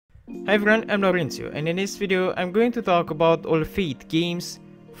Hi everyone, I'm Laurencio, and in this video I'm going to talk about all Fate games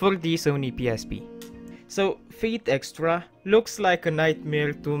for the Sony PSP. So Fate Extra looks like a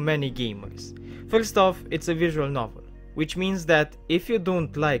nightmare to many gamers. First off, it's a visual novel, which means that if you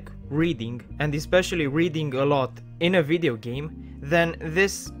don't like reading, and especially reading a lot in a video game, then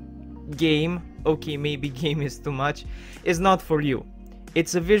this game, okay, maybe game is too much, is not for you.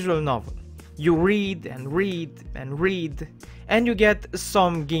 It's a visual novel. You read and read and read, and you get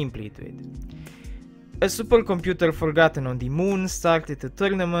some gameplay to it. A supercomputer forgotten on the moon started a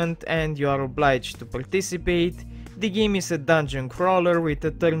tournament and you are obliged to participate. The game is a dungeon crawler with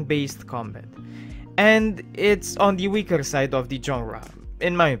a turn-based combat. And it's on the weaker side of the genre,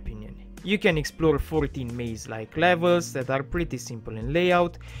 in my opinion. You can explore 14 maze-like levels that are pretty simple in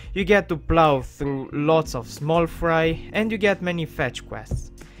layout, you get to plow through lots of small fry, and you get many fetch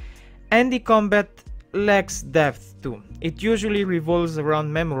quests. And the combat lacks depth too. It usually revolves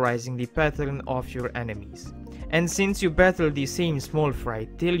around memorizing the pattern of your enemies. And since you battle the same small fry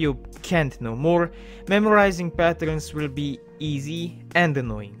till you can't no more, memorizing patterns will be easy and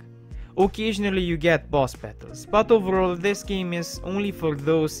annoying. Occasionally you get boss battles, but overall this game is only for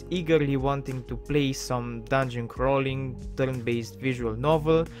those eagerly wanting to play some dungeon crawling, turn-based visual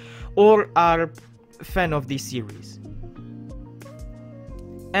novel, or are fan of the series.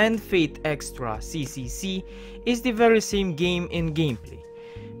 And Fate Extra CCC is the very same game in gameplay,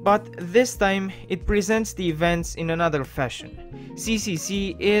 but this time it presents the events in another fashion.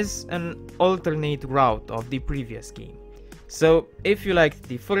 CCC is an alternate route of the previous game. So if you liked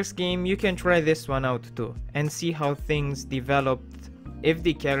the first game, you can try this one out too and see how things developed if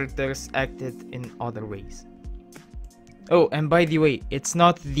the characters acted in other ways. Oh, and by the way, it's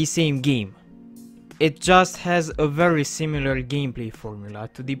not the same game. It just has a very similar gameplay formula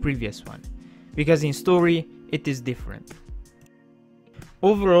to the previous one, because in story it is different.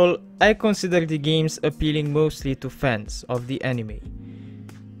 Overall, I consider the games appealing mostly to fans of the anime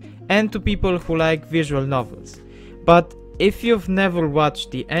and to people who like visual novels, but if you've never watched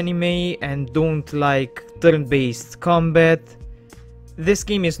the anime and don't like turn-based combat, this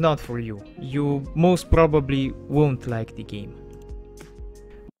game is not for you. You most probably won't like the game.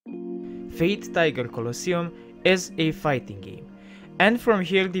 Fate Tiger Colloseum is a fighting game, and from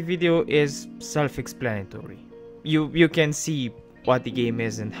here the video is self-explanatory. You can see what the game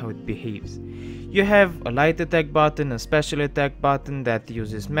is and how it behaves. You have a light attack button, a special attack button that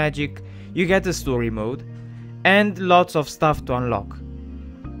uses magic, you get a story mode, and lots of stuff to unlock.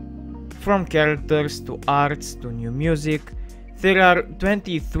 From characters to arts to new music, there are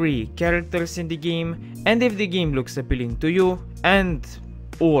 23 characters in the game, and if the game looks appealing to you and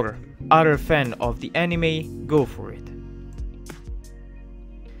or are a fan of the anime, go for it.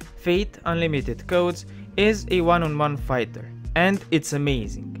 Fate Unlimited Codes is a one-on-one fighter, and it's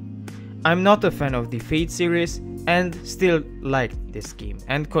amazing. I'm not a fan of the Fate series and still like this game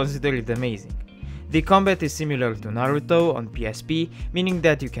and consider it amazing. The combat is similar to Naruto on PSP, meaning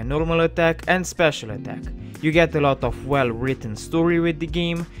that you can normal attack and special attack. You get a lot of well-written story with the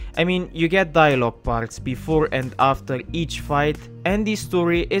game. I mean, you get dialogue parts before and after each fight, and the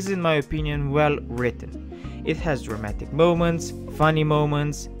story is, in my opinion, well written. It has dramatic moments, funny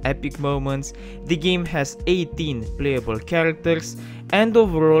moments, epic moments. The game has 18 playable characters, and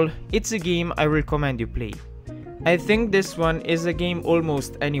overall, it's a game I recommend you play. I think this one is a game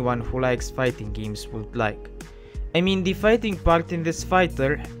almost anyone who likes fighting games would like. I mean, the fighting part in this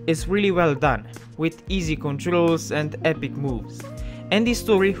fighter is really well done, with easy controls and epic moves. And the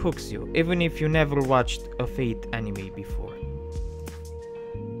story hooks you, even if you never watched a Fate anime before.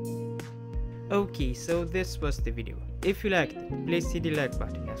 Okay, so this was the video. If you liked it, please hit the like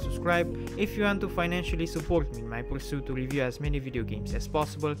button and subscribe. If you want to financially support me in my pursuit to review as many video games as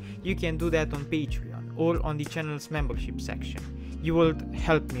possible, you can do that on Patreon or on the channel's membership section. You would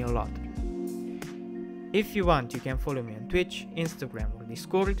help me a lot. If you want, you can follow me on Twitch, Instagram or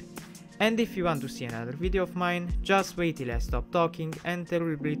Discord. And if you want to see another video of mine, just wait till I stop talking and there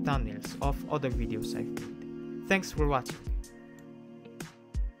will be thumbnails of other videos I've made. Thanks for watching.